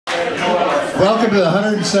Welcome to the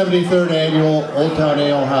 173rd Annual Old Town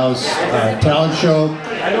Ale House Talent Show.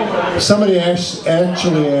 Somebody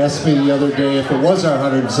actually asked me the other day if it was our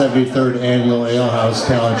 173rd Annual Ale House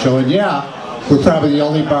Talent Show, and yeah, we're probably the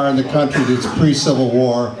only bar in the country that's pre-Civil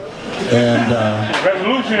War. And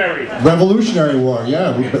Revolutionary War,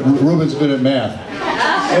 yeah. Ruben's good at math.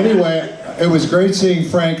 Anyway, it was great seeing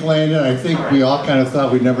Frank Landon. I think we all kind of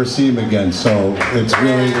thought we'd never see him again, so it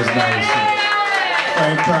really was nice.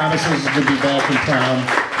 Frank promises to be back in town.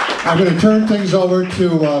 I'm going to turn things over to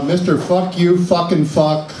Mr. Fuck You Fucking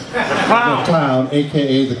Fuck the Clown,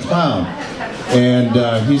 aka the Clown.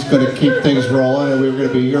 And he's going to keep things rolling, and we're going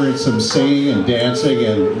to be hearing some singing and dancing,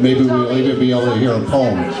 and maybe we'll even be able to hear a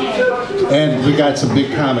poem. And we got some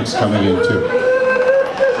big comics coming in too.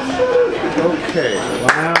 Okay.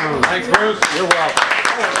 Wow. Thanks, Bruce. You're welcome.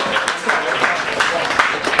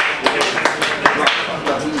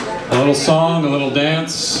 A little song, a little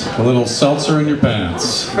dance, a little seltzer in your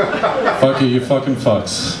pants. Fuck you, you fucking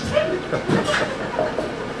fucks.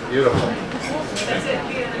 Beautiful.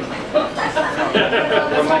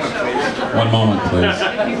 One moment, please.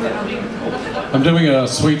 I'm doing a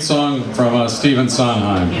sweet song from Stephen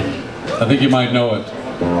Sondheim. I think you might know it.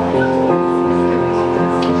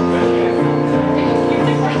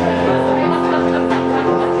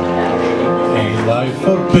 Ain't life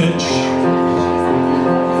a bitch?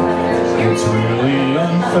 It's really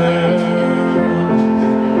unfair.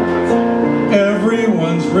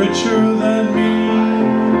 Everyone's richer than me.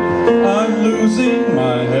 I'm losing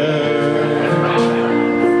my hair.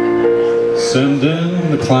 Send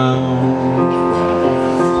in the clown.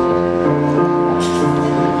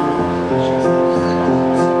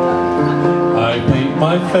 I paint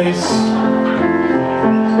my face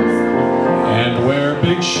and wear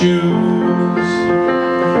big shoes.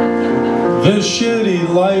 This shitty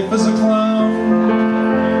life as a clown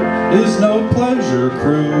is no pleasure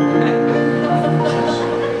cruise.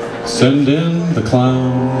 Send in the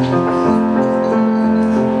clown.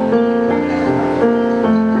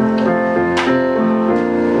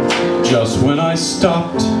 Just when I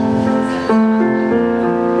stopped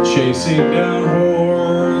chasing down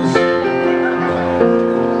whores,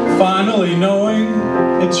 finally knowing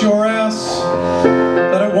it's your ass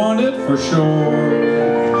that I wanted for sure,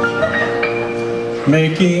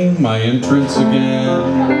 making my entrance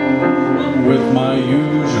again with my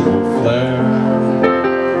usual flair,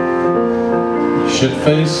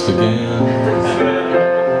 shit-faced again,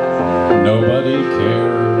 nobody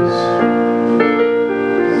cares.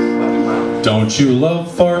 Don't you love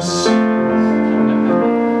farce?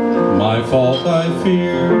 My fault, I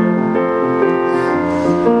fear.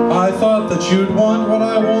 I thought that you'd want what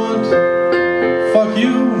I want. Fuck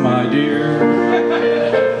you, my dear.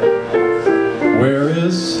 Where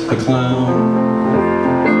is the clown?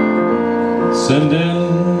 Send in